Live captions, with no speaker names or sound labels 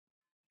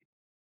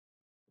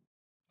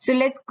So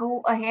let's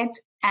go ahead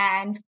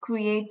and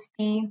create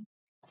the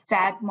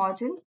STAAD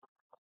module.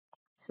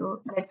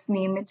 So let's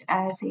name it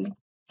as a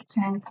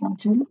tank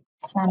module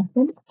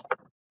sample,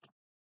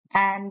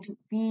 and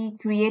we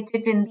create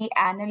it in the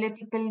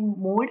analytical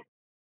mode.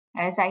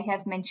 As I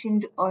have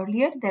mentioned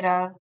earlier, there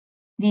are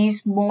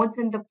these modes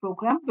in the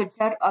program which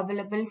are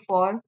available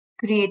for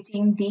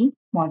creating the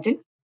model.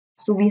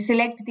 So we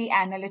select the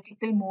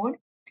analytical mode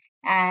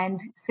and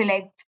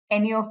select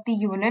any of the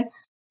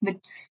units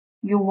which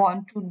you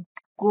want to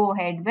go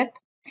ahead with.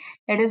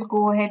 Let us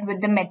go ahead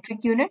with the metric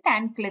unit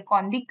and click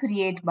on the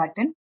create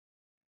button.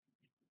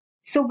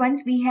 So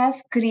once we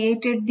have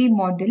created the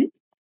model,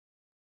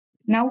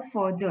 now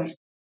further,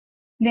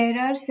 there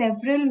are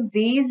several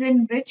ways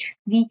in which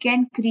we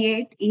can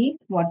create a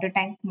water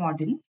tank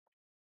model.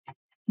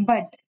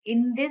 But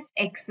in this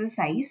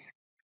exercise,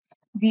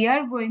 we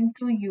are going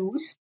to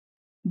use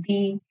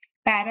the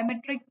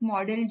parametric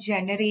model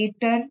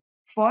generator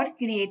for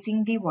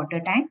creating the water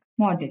tank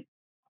model.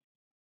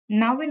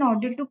 Now, in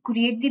order to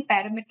create the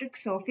parametric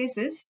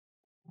surfaces,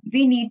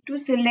 we need to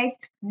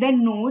select the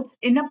nodes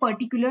in a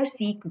particular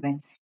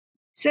sequence.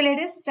 So let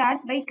us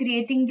start by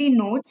creating the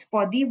nodes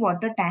for the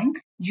water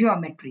tank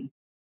geometry.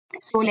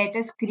 So let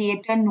us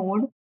create a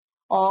node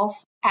of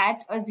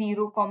at a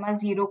 0,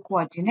 0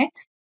 coordinate,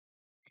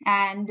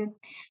 and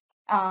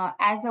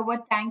as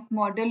our tank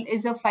model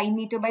is a 5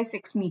 meter by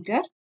 6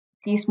 meter,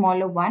 the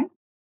smaller one,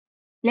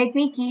 let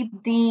me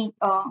keep the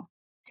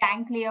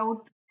tank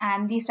layout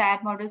and the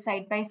STAAD model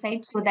side by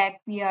side so that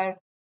we are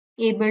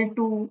able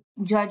to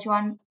judge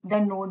on the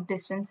node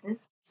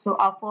distances. So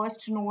our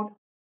first node,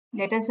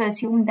 let us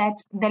assume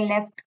that the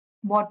left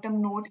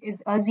bottom node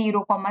is a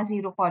 0,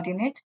 0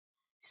 coordinate.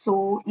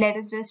 So let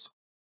us just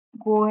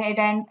go ahead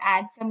and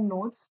add some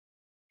nodes.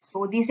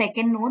 So the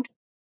second node,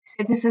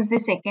 so this is the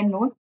second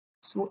node.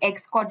 So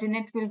x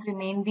coordinate will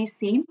remain the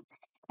same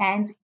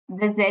and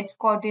the z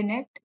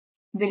coordinate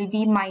will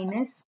be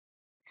minus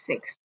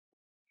 6.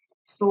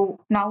 So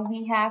now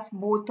we have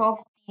both of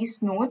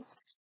these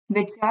nodes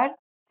which are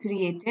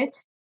created.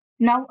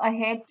 Now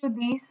ahead to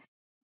this,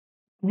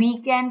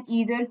 we can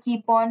either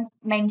keep on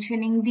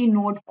mentioning the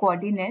node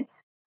coordinates,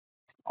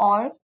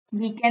 or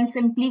we can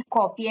simply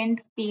copy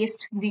and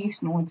paste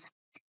these nodes.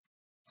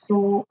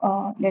 So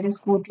let us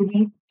go to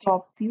the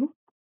top view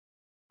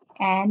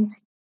and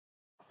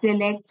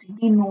select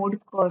the node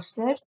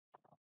cursor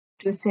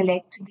to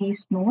select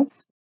these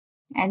nodes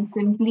and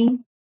simply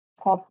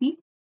copy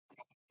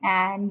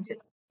and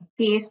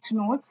paste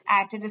nodes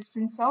at a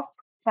distance of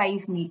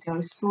 5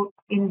 meters. So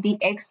in the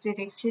x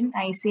direction,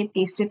 I say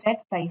paste it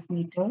at 5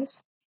 meters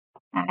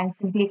and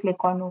simply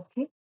click on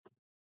OK.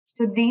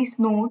 So these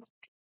nodes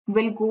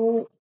will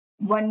go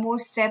one more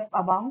step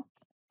above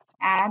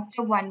at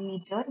 1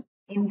 meter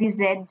in the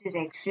z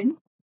direction.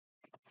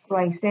 So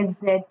I set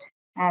z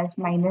as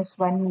minus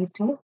 1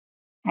 meter,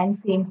 and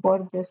same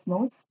for this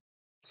nodes.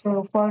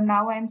 So for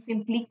now, I'm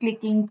simply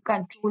clicking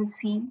Control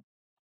C,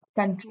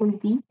 Control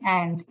V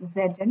and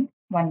Z in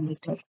 1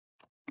 meter.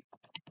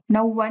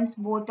 Now once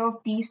both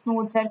of these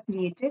nodes are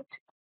created,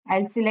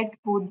 I'll select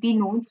both the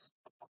nodes,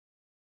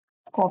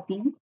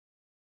 copy,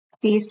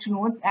 paste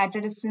nodes at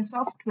a distance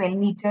of 12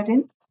 meter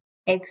in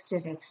x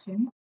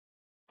direction.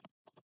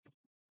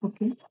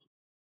 Okay,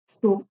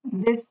 so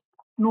this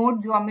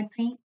node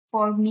geometry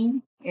for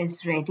me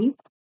is ready,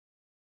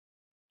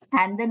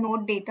 and the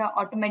node data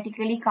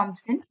automatically comes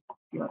in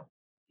here.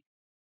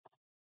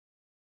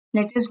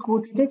 Let us go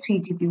to the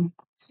 3D view.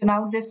 So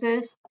now this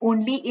is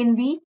only in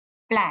the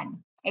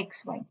plan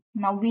XY.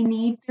 Now we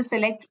need to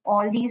select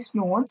all these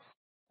nodes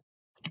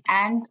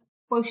and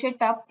push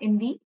it up in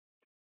the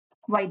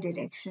Y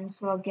direction.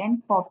 So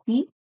again,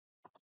 copy,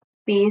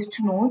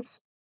 paste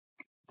nodes.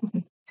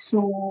 Okay.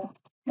 So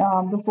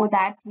before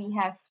that, we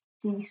have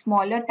the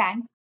smaller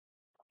tank,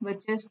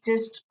 which is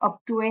just up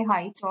to a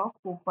height of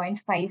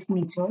 4.5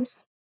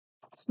 meters.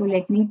 So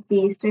let me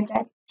paste it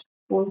at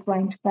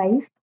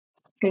 4.5.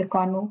 Click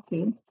on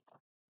OK.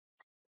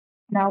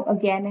 Now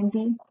again in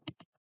the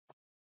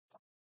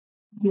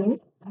view,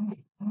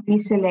 we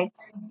select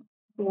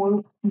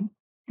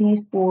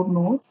these four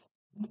nodes,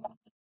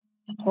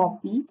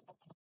 copy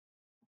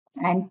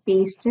and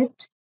paste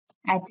it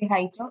at a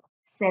height of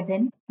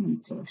 7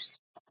 meters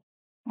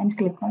and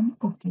click on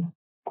OK.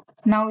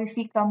 Now if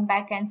we come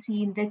back and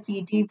see in the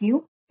 3D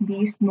view,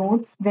 these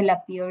nodes will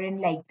appear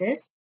in like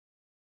this.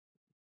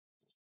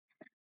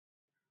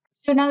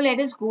 So now let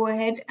us go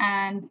ahead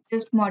and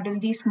just model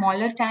the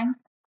smaller tank.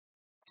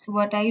 So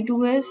what I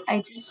do is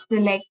I just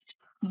select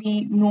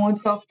the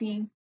nodes of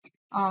the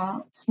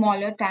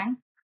smaller tank,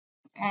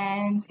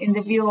 and in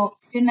the view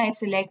option I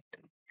select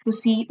to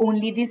see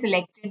only the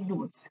selected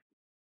nodes.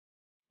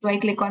 So I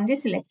click on the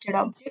selected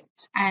object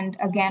and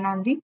again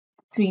on the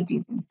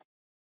 3D view.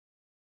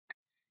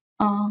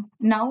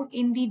 Now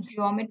in the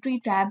geometry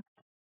tab,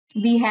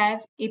 we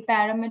have a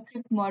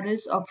parametric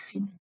models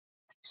option.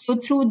 So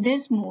through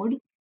this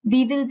mode,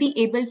 we will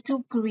be able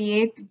to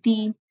create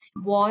the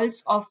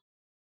walls of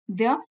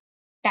the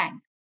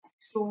tank.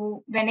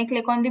 So when I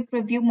click on the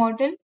preview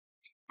model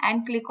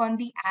and click on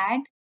the add,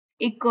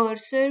 a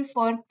cursor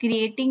for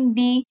creating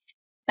the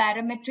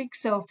parametric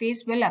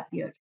surface will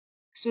appear.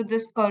 So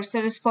this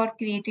cursor is for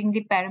creating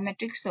the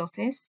parametric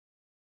surface.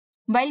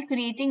 While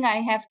creating, I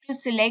have to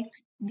select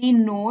the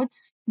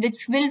nodes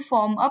which will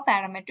form a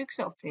parametric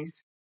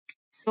surface.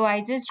 So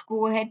I just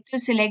go ahead to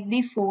select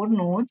the 4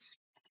 nodes,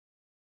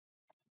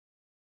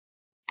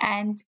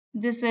 and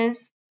this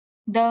is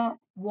the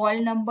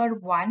wall number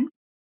 1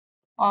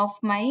 of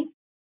my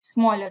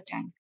smaller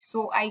tank.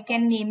 So I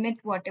can name it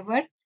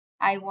whatever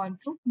I want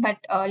to, but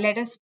let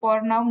us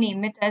for now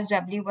name it as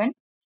W1.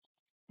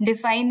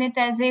 Define it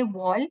as a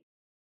wall,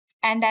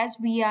 and as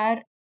we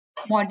are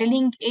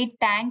modeling a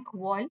tank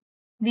wall,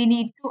 we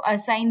need to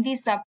assign the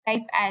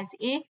subtype as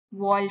a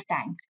wall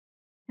tank.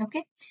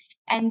 Okay,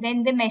 and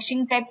then the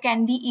meshing type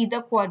can be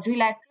either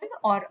quadrilateral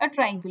or a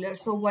triangular.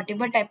 So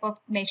whatever type of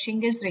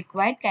meshing is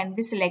required can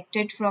be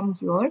selected from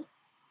here.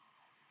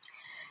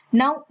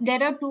 Now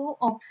there are two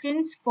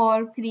options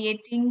for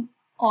creating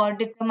or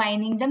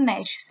determining the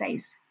mesh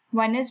size.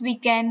 One is we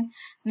can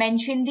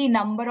mention the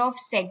number of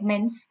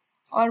segments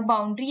or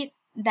boundary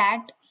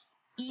that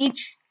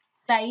each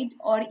side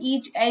or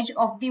each edge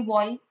of the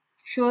wall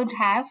should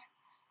have,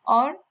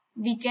 or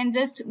we can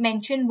just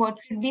mention what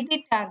should be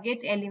the target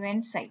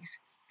element size.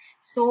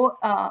 So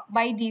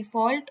by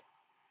default,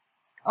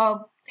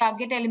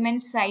 target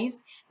element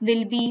size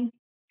will be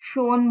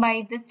shown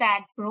by the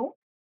STAAD Pro.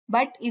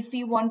 But if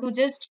we want to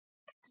just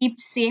keep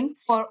same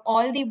for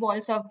all the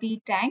walls of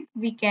the tank,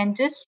 we can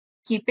just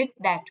keep it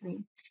that way.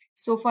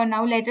 So for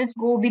now, let us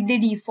go with the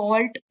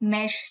default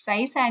mesh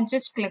size and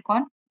just click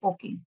on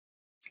OK.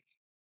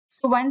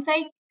 So once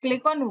I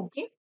click on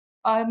OK,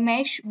 a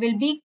mesh will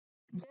be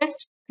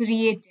just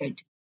created,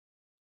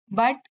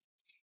 but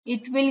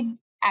it will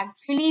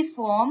actually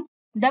form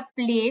the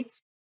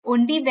plates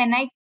only when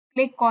I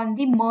click on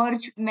the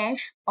merge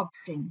mesh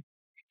option.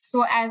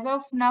 So as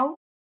of now,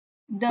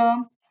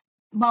 the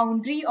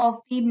boundary of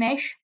the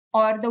mesh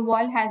or the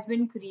wall has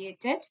been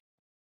created.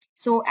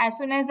 So as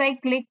soon as I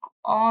click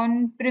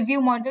on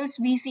preview models,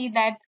 we see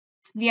that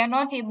we are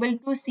not able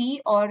to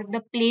see, or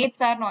the plates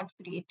are not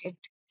created.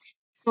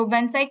 So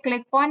once I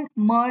click on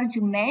merge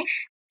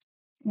mesh,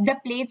 the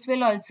plates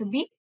will also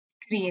be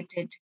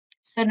created.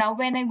 So now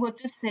when I go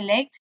to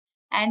select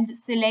and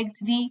select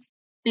the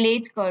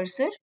plate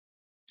cursor,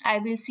 I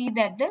will see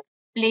that the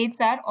plates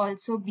are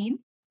also being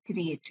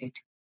created.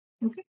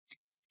 Okay.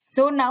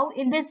 So now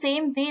in the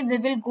same way, we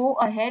will go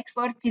ahead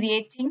for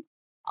creating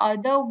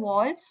other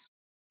walls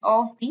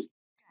of the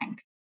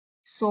tank.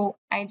 So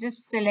I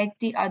just select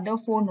the other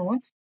 4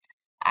 nodes.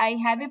 I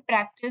have a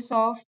practice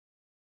of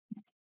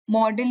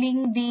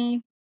modeling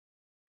the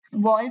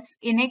walls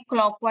in a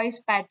clockwise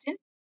pattern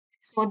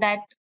so that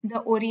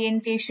the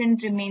orientation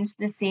remains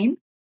the same.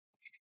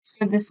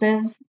 So this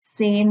is,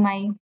 say,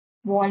 my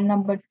wall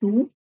number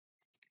 2.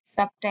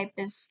 Subtype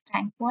is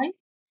tank wall.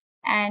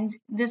 And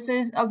this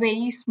is a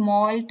very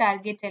small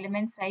target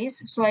element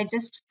size. So I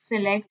just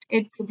select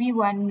it to be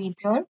 1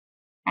 meter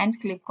and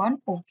click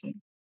on OK.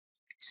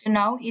 So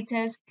now it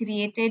has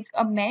created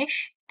a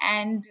mesh,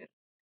 and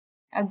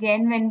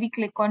again when we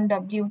click on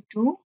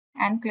W2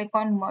 and click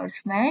on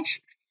merge mesh,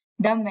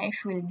 the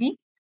mesh will be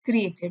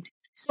created.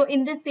 So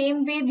in the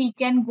same way, we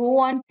can go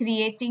on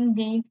creating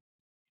the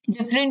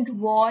different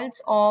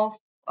walls of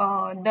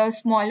the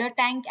smaller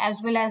tank as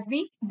well as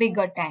the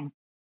bigger tank.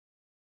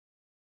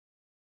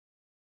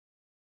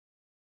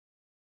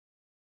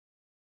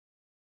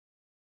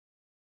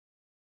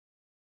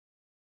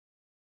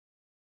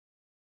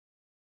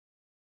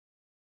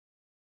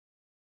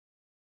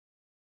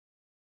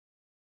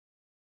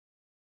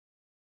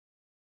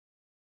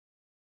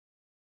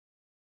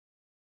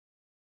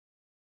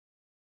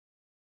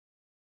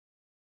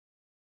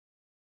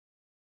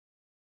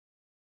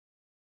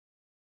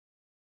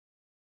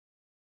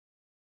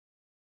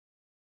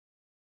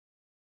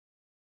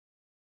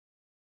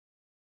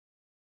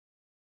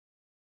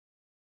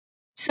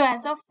 So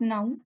as of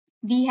now,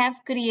 we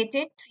have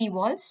created 3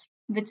 walls,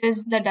 which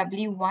is the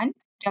W1,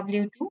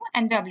 W2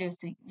 and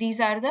W3.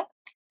 These are the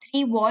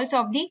 3 walls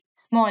of the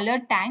smaller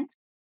tank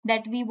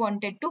that we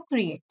wanted to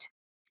create.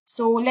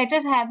 So let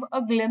us have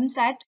a glimpse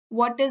at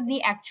what is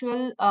the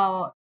actual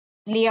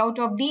layout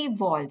of the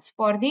walls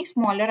for the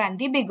smaller and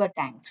the bigger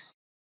tanks.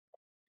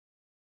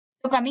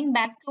 So coming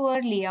back to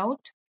our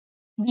layout,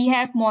 we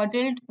have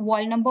modeled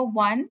wall number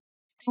 1,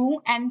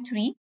 2 and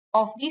 3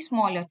 of the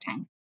smaller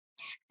tank.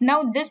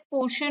 Now this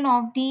portion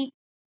of the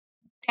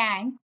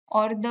tank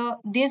or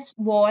this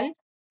wall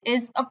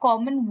is a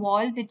common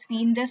wall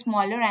between the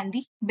smaller and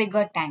the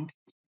bigger tank.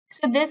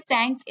 So this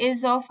tank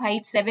is of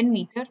height 7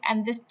 meter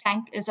and this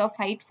tank is of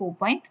height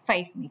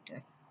 4.5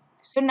 meter.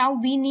 So now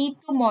we need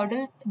to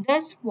model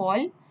this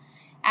wall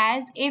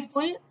as a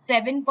full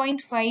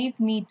 7.5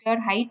 meter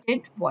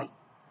heighted wall.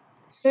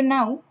 So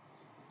now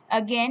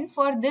again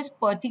for this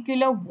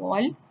particular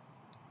wall,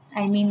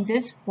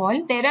 this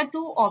wall, there are 2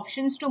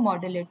 options to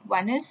model it.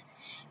 One is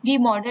we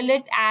model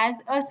it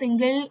as a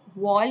single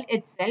wall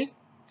itself,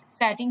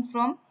 starting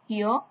from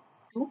here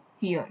to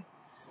here.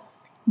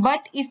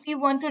 But if you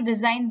want to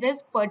design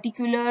this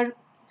particular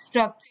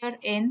structure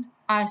in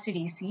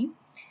RCDC,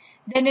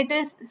 then it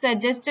is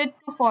suggested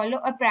to follow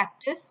a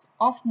practice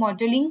of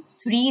modeling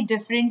three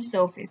different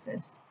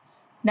surfaces.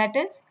 That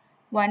is,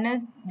 one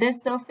is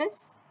this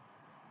surface,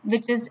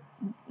 which is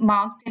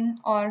marked in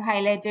or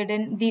highlighted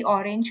in the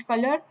orange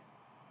color.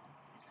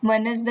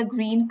 One is the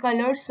green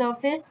colored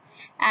surface,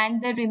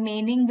 and the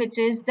remaining, which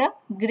is the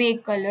gray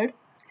colored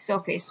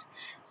surface.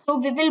 So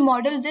we will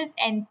model this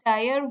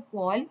entire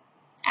wall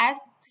as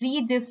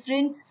three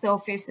different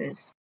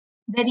surfaces.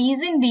 The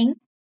reason being,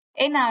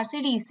 in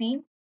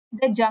RCDC,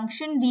 the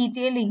junction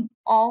detailing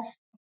of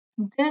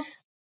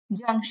this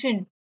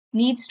junction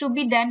needs to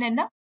be done in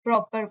a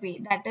proper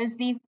way. That is,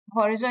 the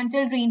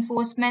horizontal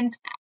reinforcement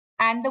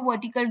and the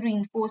vertical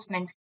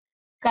reinforcement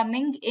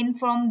coming in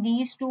from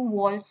these two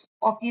walls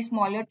of the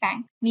smaller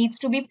tank needs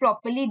to be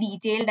properly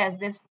detailed as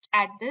this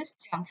at this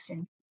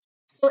junction.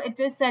 So it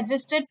is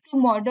suggested to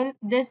model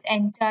this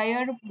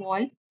entire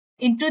wall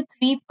into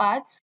three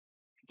parts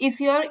if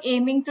you are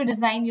aiming to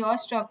design your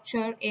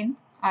structure in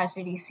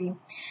RCDC.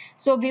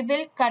 So we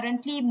will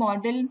currently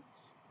model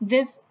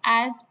this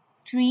as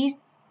three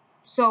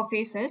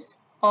surfaces,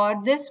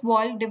 or this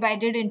wall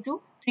divided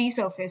into three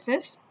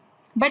surfaces,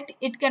 but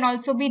it can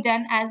also be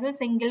done as a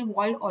single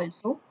wall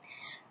also.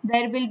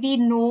 There will be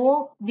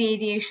no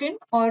variation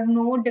or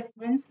no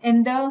difference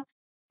in the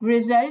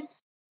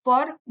results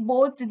for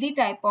both the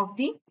type of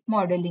the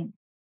modeling.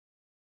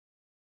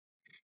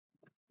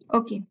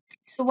 Okay,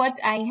 so what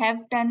I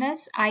have done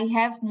is I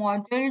have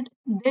modeled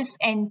this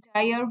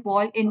entire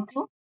wall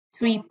into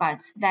three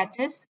parts. That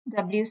is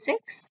W6,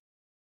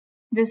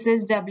 this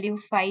is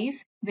W5,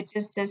 which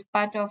is this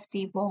part of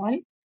the wall,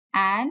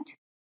 and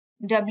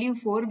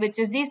W4, which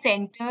is the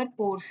center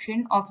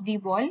portion of the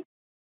wall,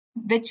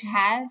 which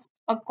has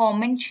a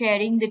common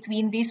sharing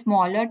between the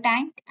smaller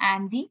tank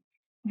and the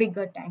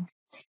bigger tank.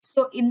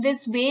 So in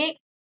this way,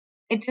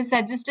 it is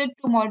suggested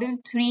to model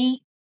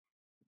three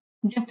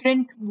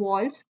different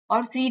walls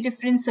or three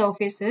different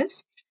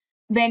surfaces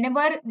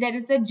whenever there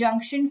is a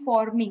junction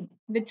forming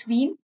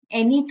between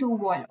any two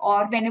walls,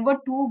 or whenever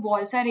two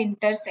walls are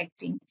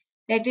intersecting.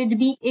 Let it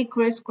be a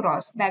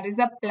crisscross, that is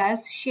a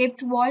plus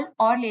shaped wall,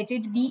 or let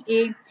it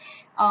be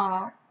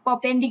a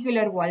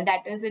perpendicular wall,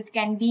 that is it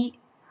can be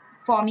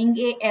forming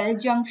a L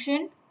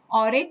junction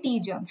or a T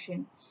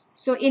junction.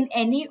 So in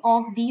any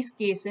of these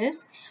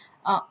cases,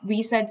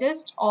 we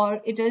suggest,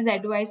 or it is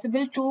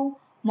advisable to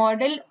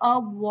model a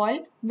wall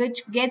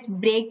which gets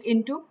break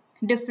into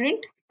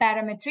different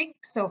parametric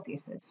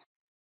surfaces.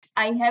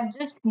 I have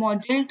just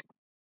modeled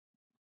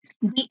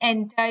the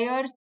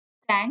entire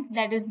tank,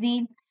 that is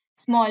the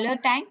smaller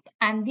tank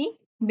and the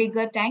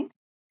bigger tank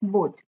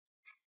both.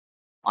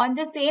 On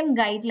the same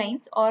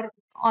guidelines or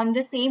on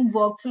the same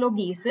workflow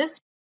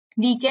basis,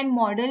 we can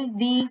model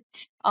the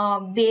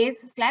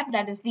base slab,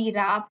 that is the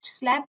raft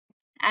slab,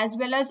 as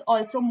well as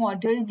also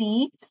model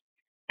the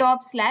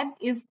top slab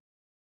if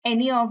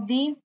any of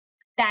the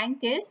tank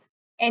is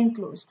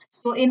enclosed.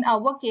 So in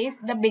our case,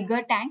 the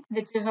bigger tank,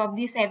 which is of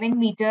the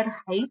 7-meter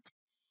height,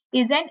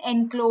 is an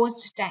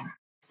enclosed tank.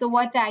 So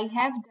what I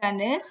have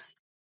done is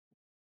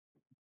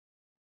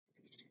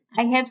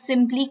I have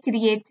simply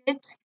created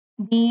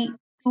the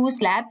two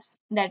slabs,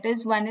 that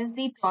is, one is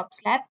the top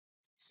slab.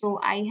 So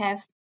I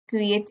have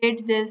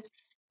created this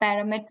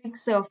parametric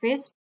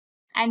surface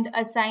and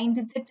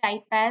assigned the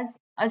type as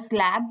a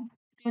slab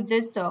to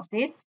this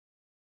surface.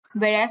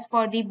 Whereas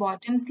for the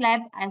bottom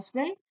slab as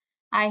well,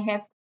 I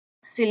have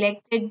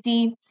selected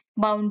the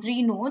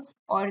boundary nodes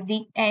or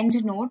the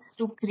end nodes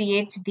to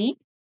create the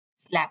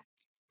slab.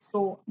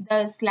 So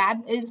the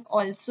slab is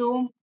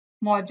also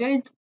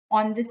modeled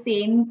on the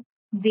same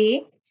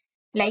way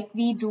like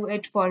we do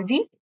it for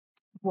the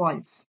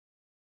walls.